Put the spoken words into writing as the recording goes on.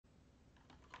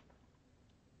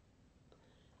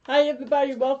Hi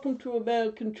everybody, welcome to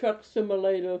American Truck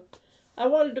Simulator. I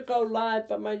wanted to go live,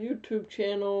 but my YouTube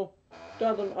channel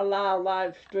doesn't allow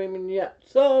live streaming yet.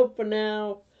 So for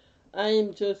now, I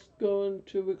am just going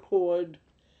to record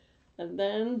and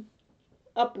then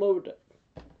upload it.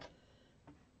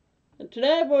 And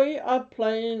today we are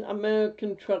playing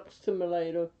American Truck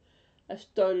Simulator. I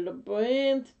started a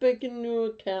brand spanking new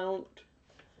account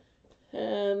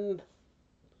and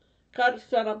got it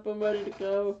set up and ready to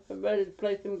go. I'm ready to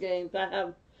play some games. I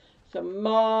have some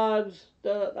mods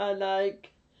that I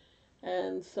like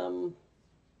and some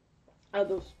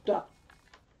other stuff.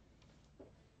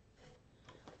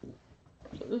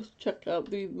 So let's check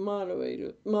out these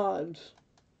mods.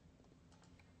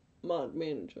 Mod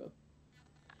manager.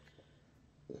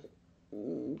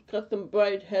 Got some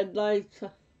bright headlights.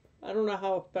 I don't know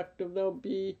how effective they'll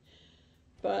be,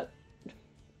 but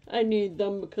I need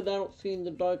them because I don't see in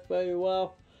the dark very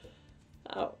well.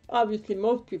 Obviously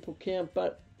most people can't,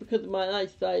 but because of my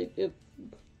eyesight, it's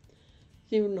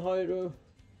even harder.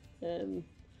 And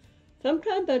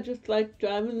sometimes I just like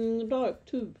driving in the dark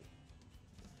too.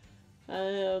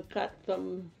 I got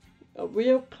a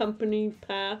real company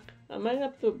pack. I might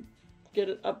have to get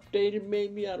it updated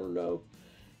maybe, I don't know.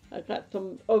 I got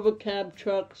some overcab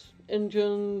trucks,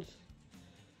 engines,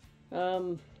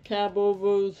 cab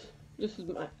overs. This is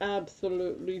my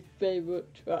absolutely favorite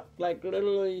truck, like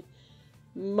literally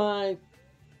my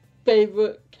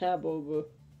favorite cab over.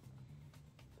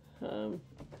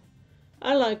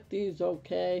 I like these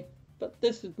okay, but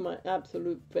this is my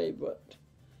absolute favorite.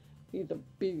 He's a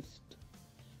beast.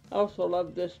 I also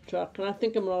love this truck, and I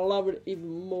think I'm going to love it even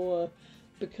more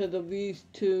because of these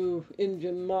two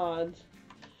engine mods.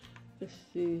 Let's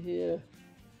see here.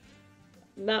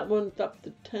 That one's up to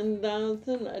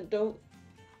 10,000.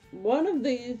 One of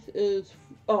these is,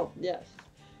 oh yes.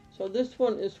 So this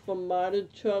one is for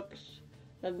modded trucks,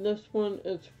 and this one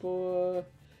is for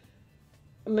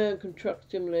American Truck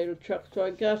Simulator trucks. So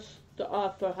I guess the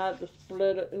author had to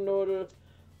split it in order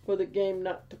for the game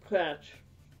not to crash.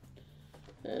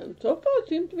 And so far it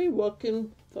seems to be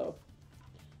working, so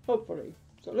hopefully.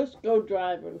 So let's go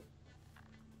driving.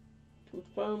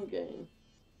 Confirm game.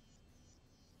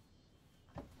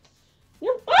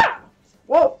 Ah!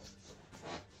 Whoa!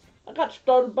 I got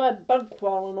started by a bug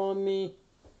crawling on me.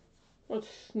 What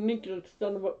sneaky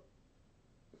son of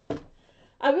a...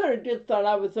 I really did thought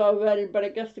I was all ready, but I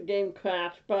guess the game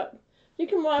crashed. But you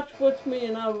can watch with me,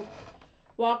 and I'll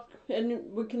walk, and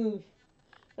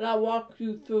I'll walk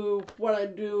you through what I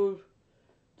do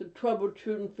to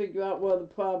troubleshoot and figure out where the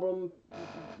problem,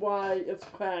 why it's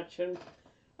crashing.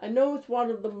 I know it's one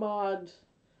of the mods.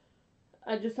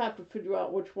 I just have to figure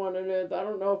out which one it is. I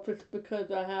don't know if it's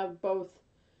because I have both.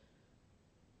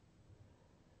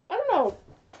 I don't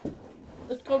know.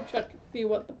 Let's go check and see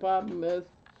what the problem is.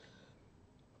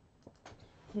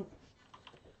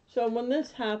 So when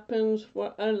this happens,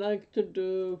 what I like to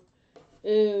do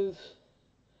is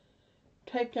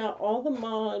take out all the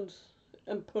mods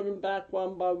and put them back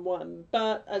one by one.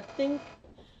 But I think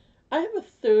I have a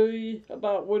theory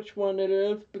about which one it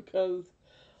is because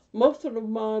most of the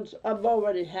mods I've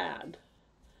already had.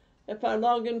 If I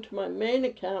log into my main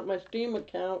account, my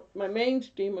main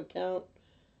Steam account,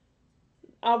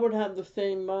 I would have the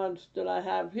same mods that I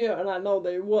have here, and I know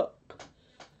they work.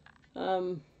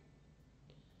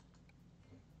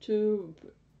 To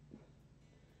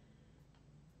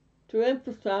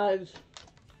emphasize,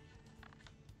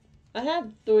 I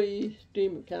have 3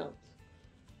 Steam accounts.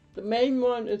 The main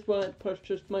one is where I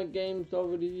purchased my games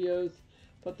over the years,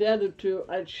 but the other 2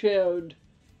 I shared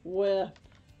with.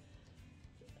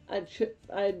 I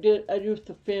used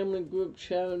the family group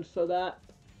sharing so that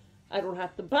I don't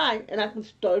have to buy and I can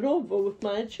start over with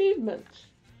my achievements.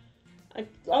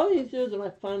 All these years and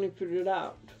I finally figured it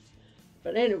out.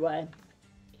 But anyway,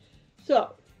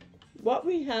 so what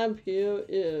we have here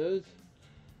is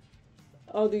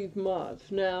all these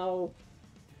mods. Now,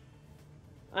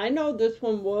 I know this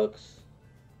one works.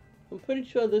 I'm pretty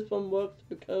sure this one works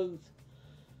because,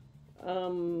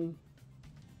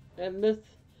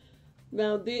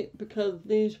 because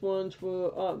these ones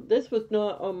were, this was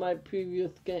not on my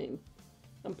previous game.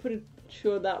 I'm pretty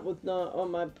sure that was not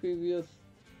on my previous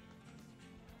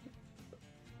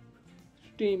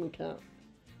Steam account.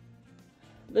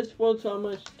 This was on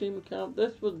my Steam account.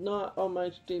 This was not on my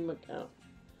Steam account.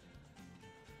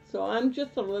 So I'm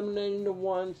just eliminating the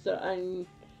ones that I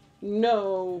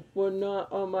know were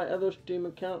not on my other Steam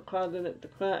account, causing it to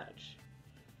crash.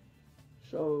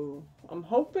 So I'm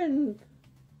hoping,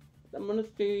 I'm going to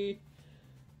see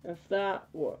if that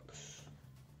works.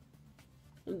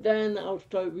 And then I'll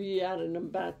start re-adding them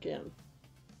back in.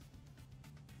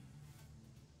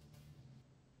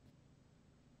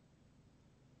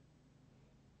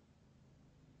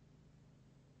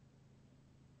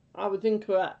 I was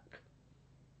incorrect.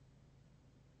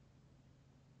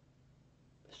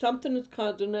 Something is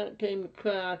causing that game to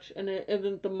crash, and it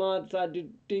isn't the mods I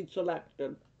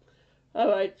deselected.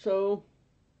 Alright, so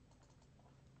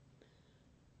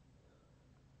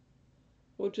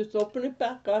we'll just open it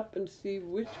back up and see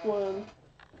which one,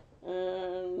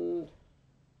 and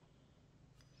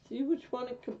see which one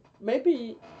it could.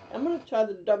 Maybe I'm going to try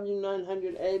the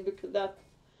W900A because that's,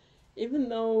 even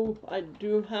though I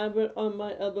do have it on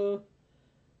my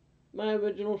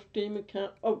original Steam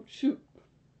account. Oh, shoot.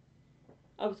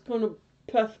 I was going to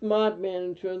press Mod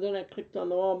Manager and then I clicked on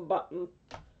the wrong button.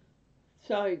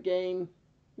 Sorry, game.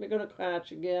 We're going to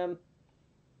crash again.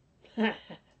 I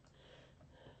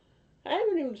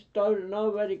haven't even started and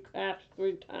already crashed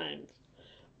 3 times.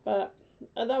 But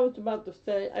as I was about to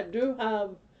say, I do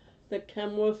have the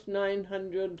Kenworth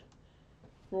 900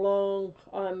 long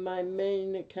on my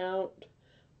main account,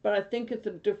 but I think it's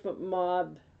a different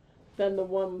mod than the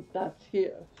one that's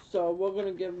here. So we're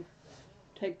going to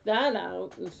take that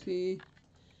out and see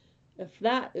if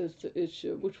that is the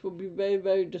issue, which will be very,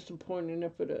 very disappointing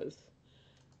if it is.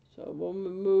 So we'll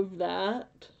remove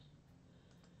that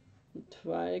and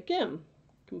try again.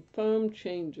 Confirm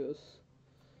changes.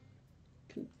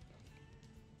 I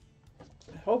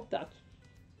hope that's...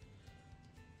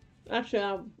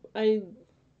 Actually,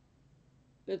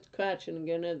 it's crashing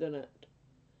again, isn't it?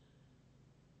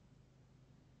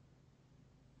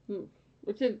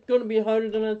 Which is going to be harder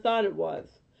than I thought it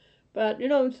was. But, you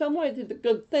know, in some ways it's a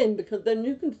good thing, because then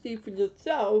you can see for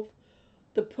yourself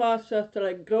the process that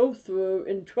I go through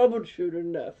in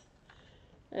troubleshooting this.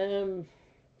 And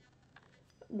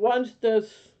I'm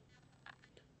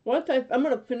going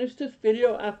to finish this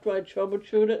video after I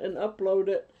troubleshoot it and upload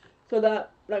it, so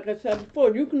that, like I said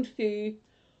before, you can see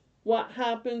what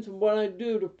happens and what I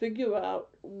do to figure out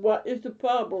what is the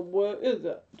problem, where is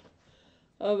it.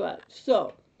 Alright,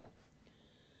 so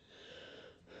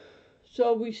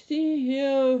we see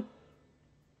here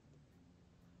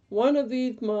one of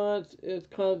these mods is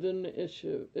causing the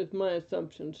issue, is my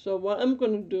assumption. So what I'm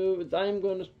going to do is I'm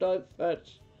going to start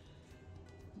fresh.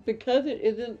 Because it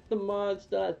isn't the mods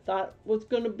that I thought was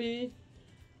going to be,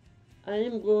 I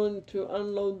am going to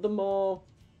unload them all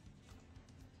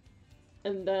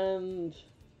and then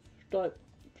start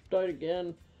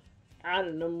again,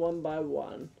 adding them one by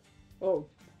one. Oh,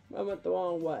 I went the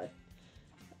wrong way.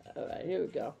 Alright, here we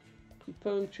go.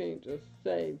 Confirm changes,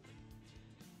 save.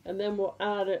 And then we'll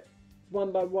add it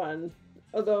one by one.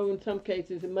 Although in some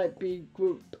cases it might be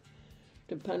group,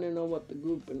 depending on what the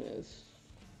grouping is.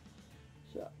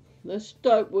 So, let's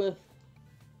start with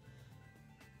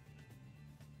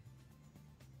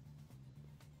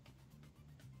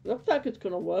looks like it's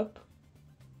gonna work.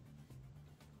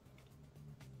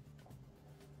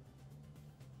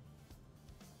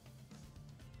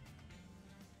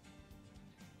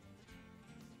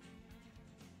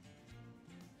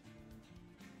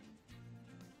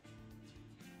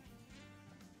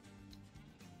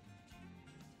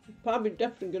 Probably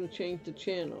definitely going to change the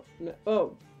channel. No,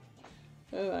 oh,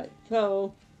 alright,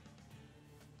 so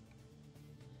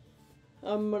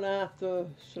I'm going to have to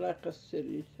select a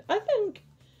city. I think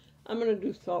I'm going to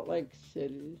do Salt Lake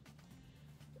City.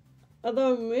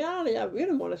 Although in reality, I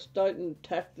really want to start in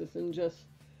Texas and just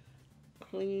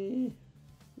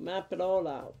map it all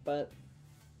out. But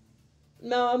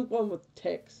no, I'm going with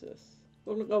Texas.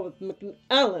 We're going to go with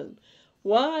McAllen.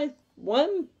 Why?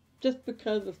 One, just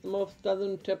because it's the most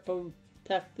southern tip of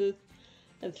Texas.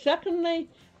 And secondly,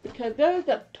 because there's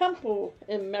a temple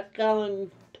in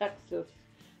McAllen, Texas.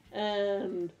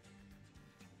 And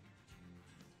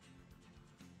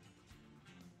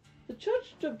the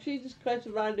Church of Jesus Christ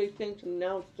of Latter-day Saints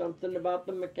announced something about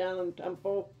the McAllen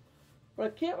temple. But I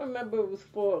can't remember if it was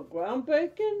for a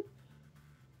groundbreaking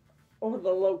or the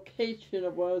location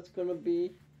of where it's going to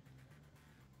be.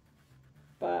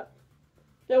 But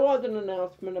there was an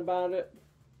announcement about it.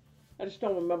 I just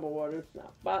don't remember what it is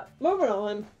now. But moving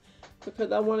on,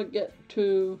 because I want to get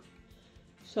to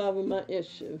solving my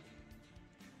issue.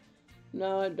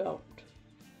 No, I don't.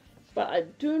 But I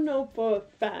do know for a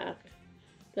fact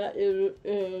that it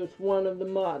is one of the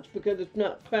mods, because it's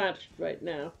not crashed right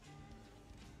now.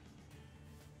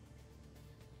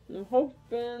 I'm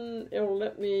hoping it will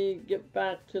let me get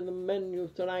back to the menu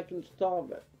so that I can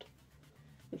solve it,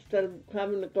 instead of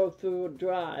having to go through a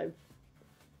drive.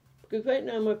 Because right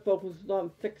now my focus is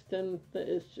on fixing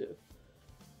the issue.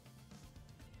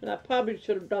 And I probably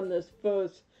should have done this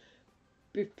first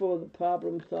before the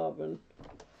problem solving.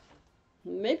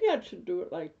 Maybe I should do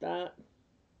it like that.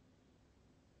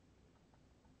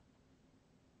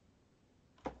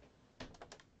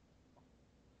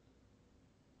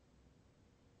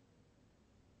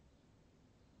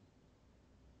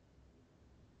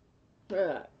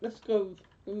 Alright, let's go.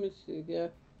 Let me see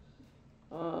here.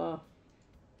 Uh,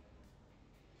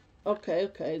 okay,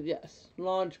 yes.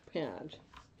 Large pad.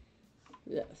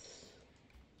 Yes.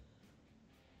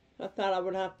 I thought I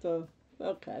would have to.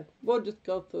 Okay, we'll just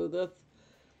go through this.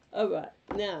 Alright,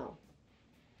 now.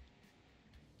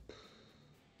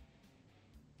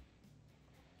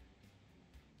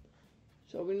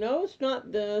 So we know it's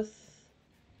not this.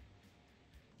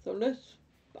 So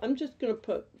I'm just going to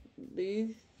put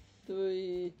these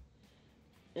three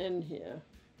in here.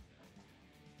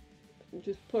 And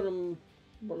just put them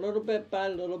a little bit by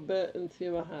little bit and see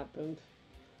what happens.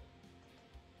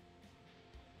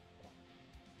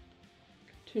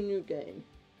 Continue game.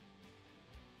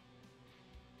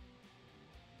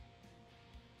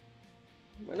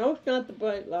 I know it's not the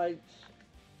bright lights.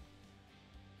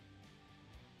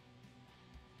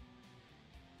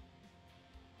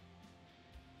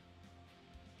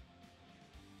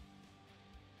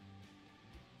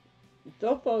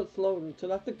 So far it's loading, so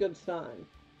that's a good sign.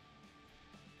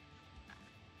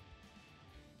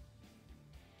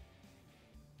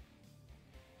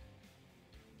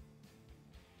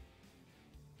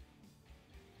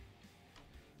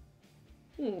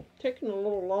 Taking a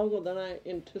little longer than I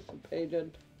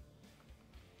anticipated.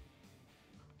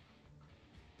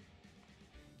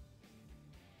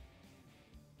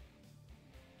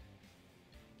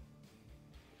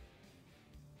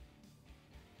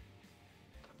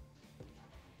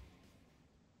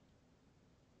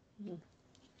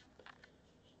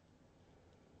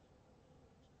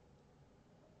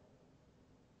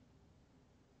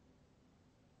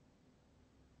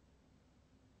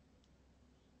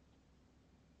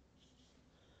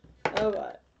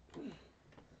 Alright.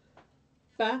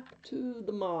 Back to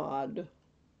the mod.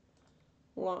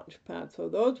 Launchpad. So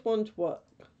those ones work.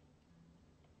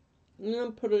 I'm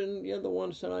going to put in the other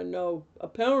ones that I know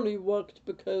apparently worked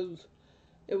because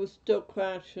it was still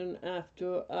crashing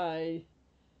after I...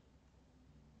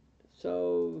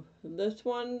 So this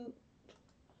one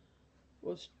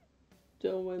was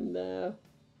still in there.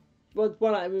 Was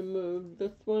what I removed.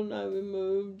 This one I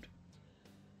removed.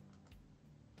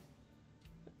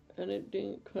 And it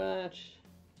didn't crash.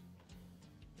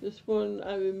 This one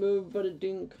I removed, but it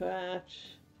didn't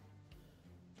crash.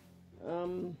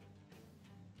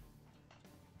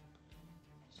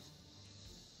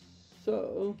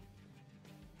 So,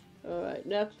 alright,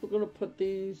 next we're going to put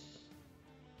these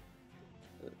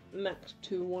next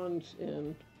two ones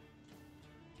in.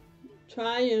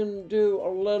 Try and do a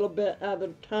little bit at a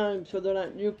time so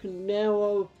that you can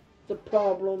narrow the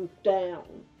problem down.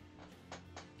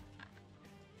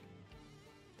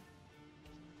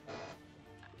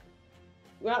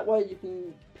 That way you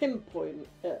can pinpoint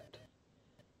it.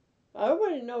 I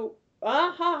already know.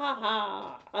 Ah ha ha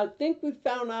ha! I think we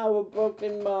found our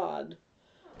broken mod.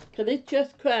 Because it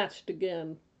just crashed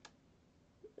again.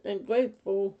 And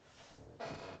grateful.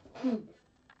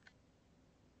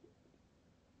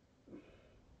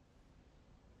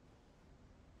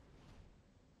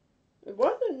 It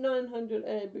wasn't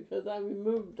 900A because I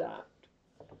removed that.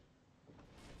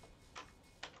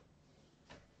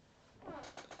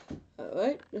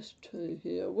 Alright, let's try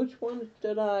here. Which ones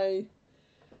did I...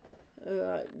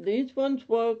 Alright, these ones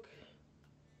work.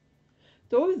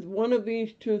 There was one of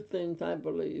these two things, I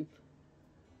believe.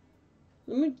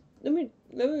 Let me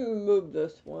remove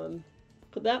this one.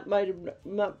 Because that might have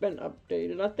not been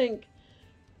updated. I think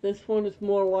this one is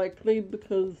more likely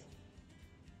because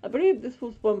I believe this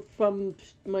was one from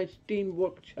my Steam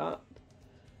workshop.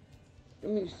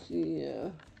 Let me see.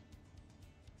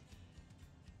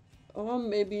 Or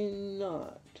maybe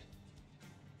not.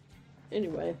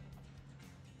 Anyway.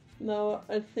 No,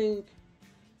 I think...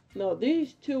 No,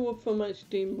 these two were from my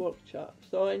Steam workshop,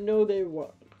 so I know they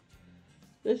work.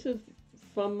 This is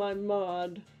from my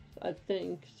mod, I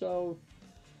think, so...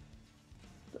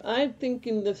 I'm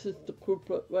thinking this is the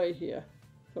culprit right here.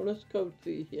 So let's go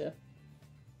see here.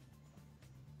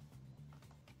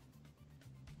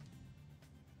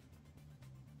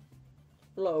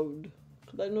 Load.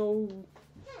 Because I know...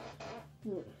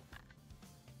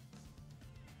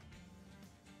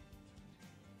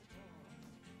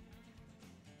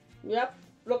 Yep,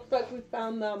 looks like we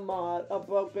found that mod, a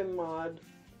broken mod.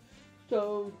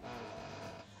 So,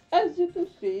 as you can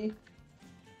see,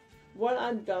 what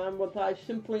I've done was I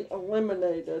simply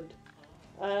eliminated.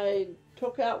 I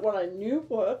took out what I knew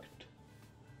worked,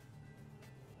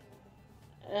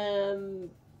 and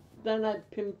then I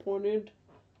pinpointed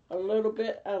a little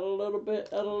bit at a little bit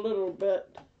at a little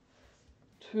bit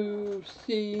to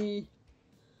see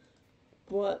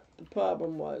what the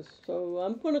problem was. So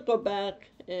I'm going to go back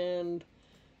and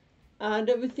add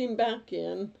everything back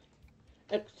in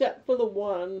except for the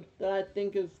one that I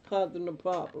think is causing the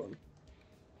problem.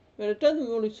 And it doesn't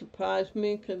really surprise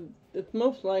me because it's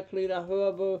most likely that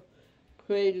whoever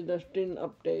created this didn't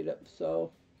update it.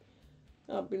 So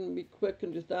I'm going to be quick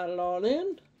and just add it all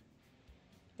in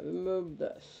and remove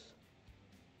this.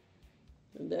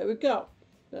 And there we go.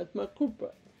 That's my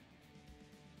culprit.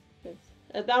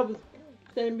 As I was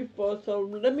saying before, so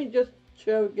let me just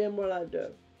show again what I do.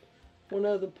 One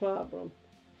other problem.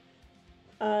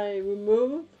 I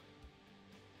remove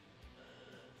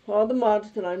all the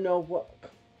mods that I know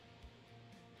work.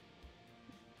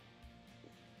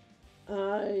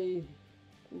 I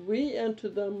re-enter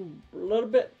them little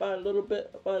bit by little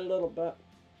bit by little bit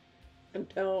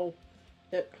until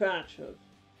it crashes.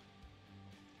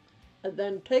 And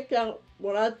then take out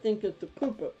what I think is the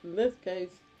culprit. In this case,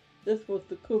 this was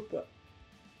the culprit.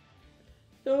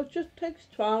 So it just takes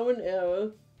trial and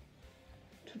error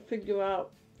to figure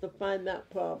out, to find that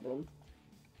problem.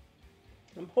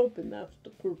 I'm hoping that's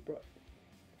the culprit.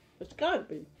 It's gotta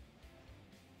be.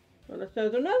 And it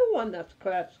says another one that's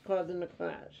causing the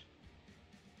crash.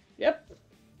 Yep,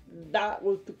 that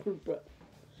was the culprit.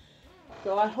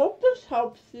 So I hope this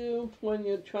helps you when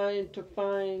you're trying to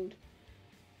find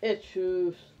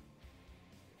issues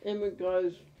in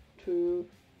regards to,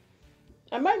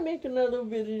 I might make another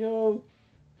video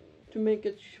to make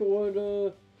it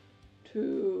shorter,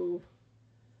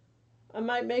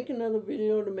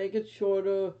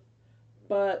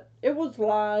 but it was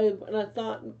live and I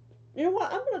thought, you know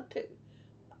what,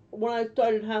 when I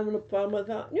started having a problem, I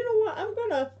thought, you know what, I'm going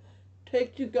to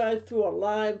take you guys through a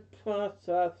live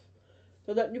process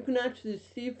so that you can actually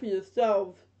see for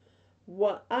yourselves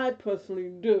what I personally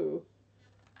do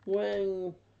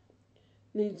when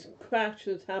these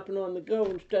crashes happen on the go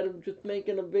instead of just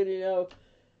making a video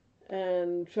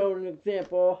and showing an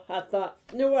example. I thought,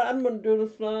 you know what, I'm going to do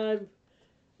this live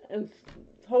and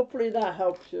hopefully that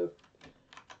helps you.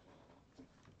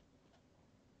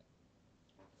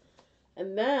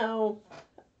 And now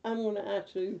I'm going to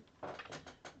actually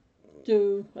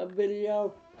do a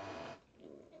video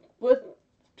with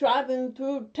driving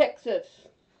through Texas.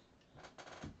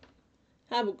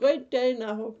 Have a great day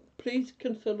now. Please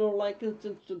consider liking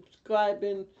and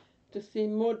subscribing to see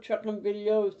more trucking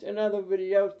videos and other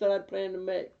videos that I plan to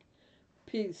make.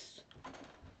 Peace.